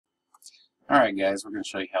Alright guys, we're going to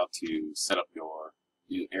show you how to set up your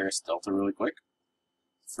new ERIS Delta really quick.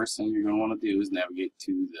 First thing you're going to want to do is navigate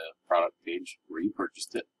to the product page where you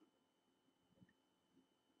purchased it.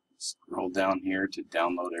 Scroll down here to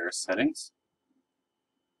download ERIS settings.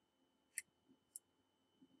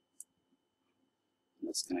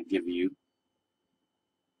 It's going to give you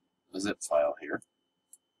a zip file here.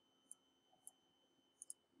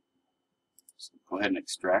 So go ahead and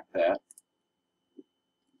extract that.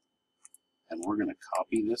 And we're going to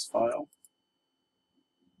copy this file.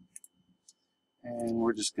 And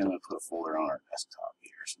we're just going to put a folder on our desktop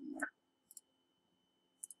here somewhere.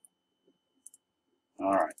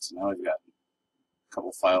 Alright, so now we've got a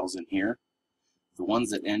couple files in here. The ones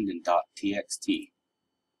that end in .txt.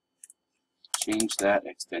 Change that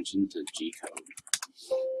extension to G-code.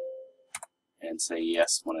 And say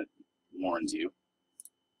yes when it warns you.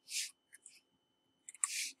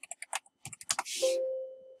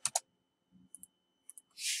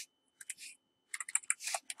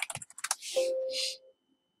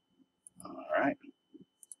 Alright.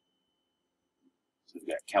 So we've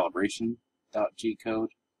got calibration.gcode,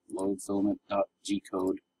 load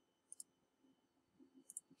filament.gcode.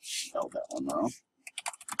 Spelled that one wrong.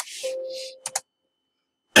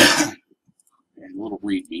 And a little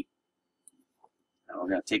readme. Now we're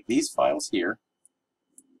going to take these files here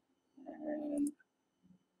and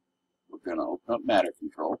we're going to open up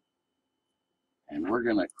MatterControl and we're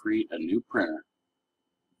going to create a new printer.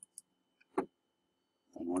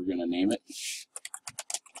 And we're going to name it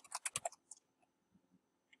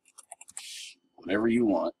whatever you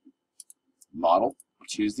want. Model,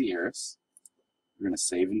 choose the ERIS. We're going to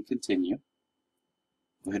save and continue.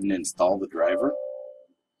 Go ahead and install the driver.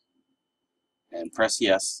 And press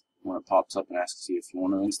yes when it pops up and asks you if you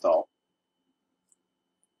want to install.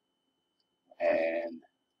 And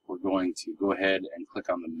we're going to go ahead and click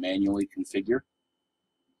on the manually configure.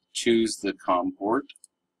 Choose the COM port.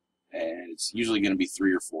 And it's usually going to be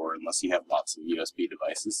 3 or 4 unless you have lots of USB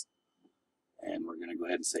devices. And we're going to go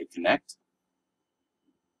ahead and say connect.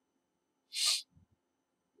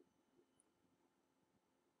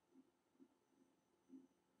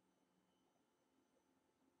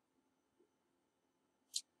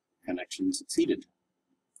 Connection succeeded.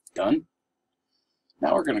 Done.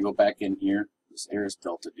 Now we're going to go back in here, this ERIS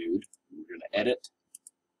Delta dude. We're going to edit.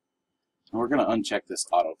 And we're going to uncheck this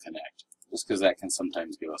auto connect. Just because that can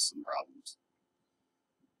sometimes give us some problems.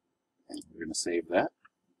 And we're going to save that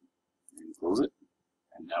and close it.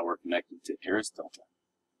 And now we're connected to ERIS Delta.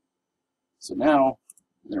 So now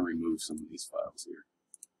I'm going to remove some of these files here.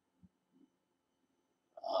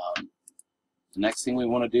 The next thing we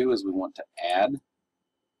want to do is we want to add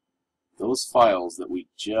those files that we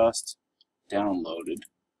just downloaded,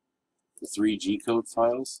 the 3 G-code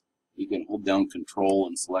files. You can hold down Control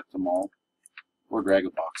and select them all, or drag a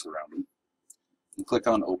box around them. And click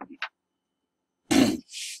on Open.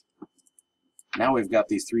 Now we've got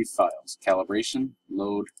these 3 files, calibration,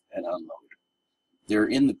 load, and unload. They're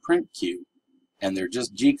in the print queue, and they're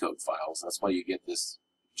just G-code files. That's why you get this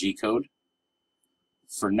G-code.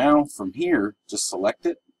 For now, from here, just select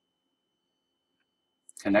it,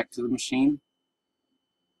 connect to the machine,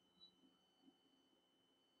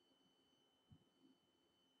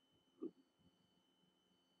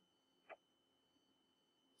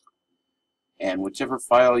 and whichever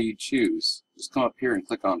file you choose, just come up here and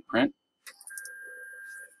click on print.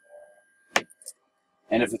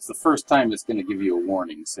 And if it's the first time, it's going to give you a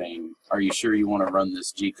warning saying, are you sure you want to run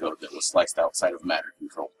this G-code that was sliced outside of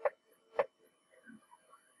MatterControl?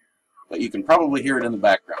 But you can probably hear it in the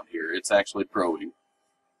background here. It's actually probing.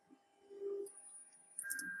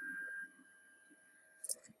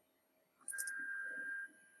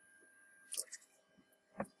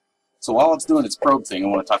 So while it's doing its probe thing, I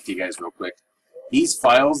want to talk to you guys real quick. These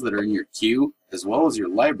files that are in your queue, as well as your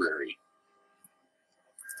library,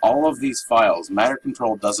 all of these files,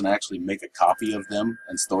 MatterControl doesn't actually make a copy of them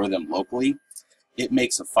and store them locally. It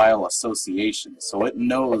makes a file association, so it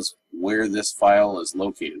knows where this file is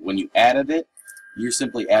located. When you added it, you're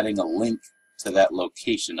simply adding a link to that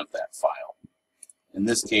location of that file. In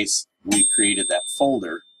this case, we created that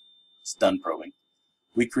folder. It's done probing.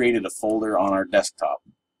 We created a folder on our desktop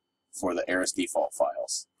for the ERIS default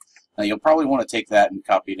files. Now you'll probably want to take that and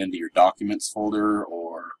copy it into your documents folder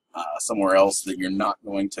or somewhere else that you're not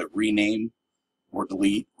going to rename or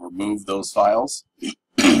delete or move those files.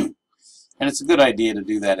 And it's a good idea to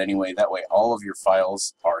do that anyway. That way all of your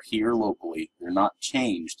files are here locally. They're not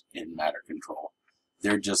changed in MatterControl.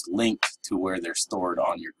 They're just linked to where they're stored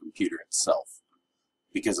on your computer itself.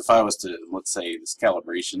 Because if I was to, let's say, this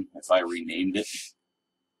calibration, if I renamed it,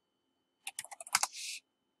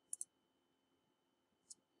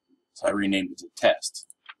 So I renamed it to test.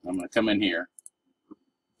 I'm going to come in here,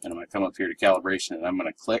 and I'm going to come up here to calibration, and I'm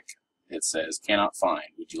going to click. It says cannot find.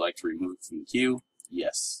 Would you like to remove it from the queue?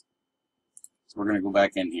 Yes. So we're going to go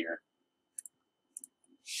back in here.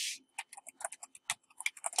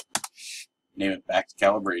 Name it back to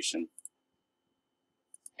calibration.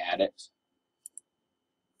 Add it.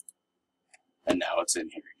 And now it's in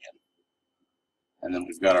here again. And then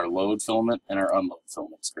we've got our load filament and our unload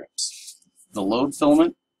filament scripts. The load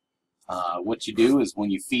filament, what you do is when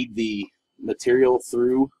you feed the material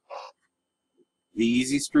through the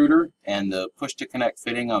easy extruder and the push to connect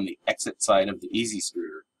fitting on the exit side of the easy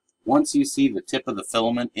extruder, once you see the tip of the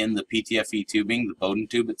filament in the PTFE tubing, the Bowden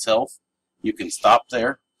tube itself, you can stop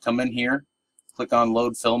there, come in here, click on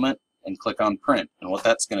load filament, and click on print. And what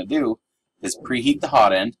that's going to do is preheat the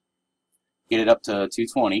hot end, get it up to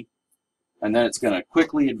 220, and then it's going to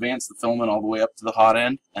quickly advance the filament all the way up to the hot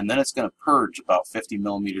end, and then it's going to purge about 50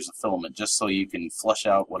 millimeters of filament just so you can flush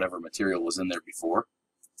out whatever material was in there before.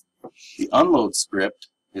 The unload script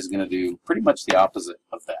is going to do pretty much the opposite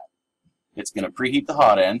of that. It's going to preheat the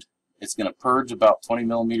hot end, it's going to purge about 20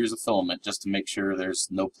 millimeters of filament just to make sure there's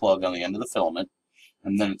no plug on the end of the filament,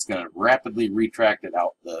 and then it's going to rapidly retract it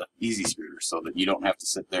out the easy extruder so that you don't have to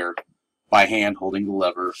sit there by hand holding the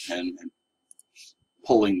lever and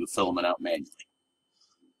pulling the filament out manually.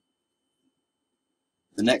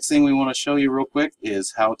 The next thing we want to show you real quick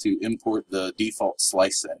is how to import the default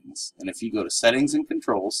slice settings. And if you go to Settings and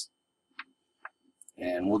Controls,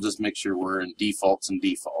 and we'll just make sure we're in Defaults and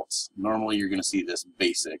Defaults. Normally you're going to see this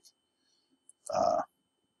Basic.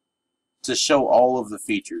 To show all of the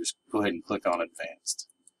features, go ahead and click on Advanced.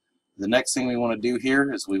 The next thing we want to do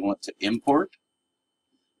here is we want to import,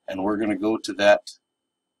 and we're going to go to that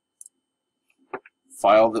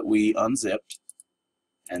file that we unzipped,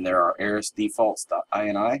 and there are ERIS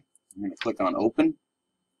defaults.ini. I'm going to click on Open,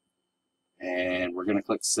 and we're going to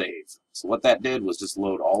click Save. So what that did was just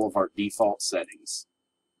load all of our default settings.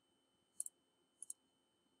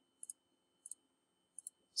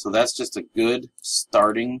 So that's just a good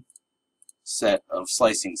starting set of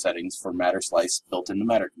slicing settings for MatterSlice built into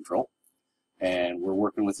MatterControl. And we're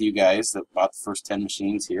working with you guys that bought the first 10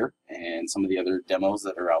 machines here and some of the other demos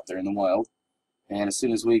that are out there in the wild. And as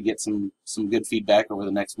soon as we get some good feedback over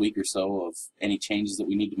the next week or so of any changes that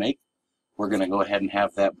we need to make, we're going to go ahead and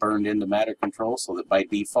have that burned into MatterControl so that by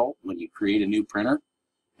default, when you create a new printer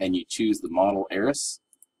and you choose the model ERIS,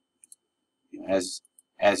 as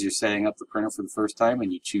you're setting up the printer for the first time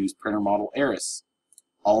and you choose printer model ERIS,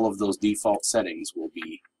 all of those default settings will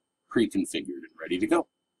be pre-configured and ready to go.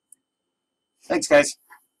 Thanks, guys.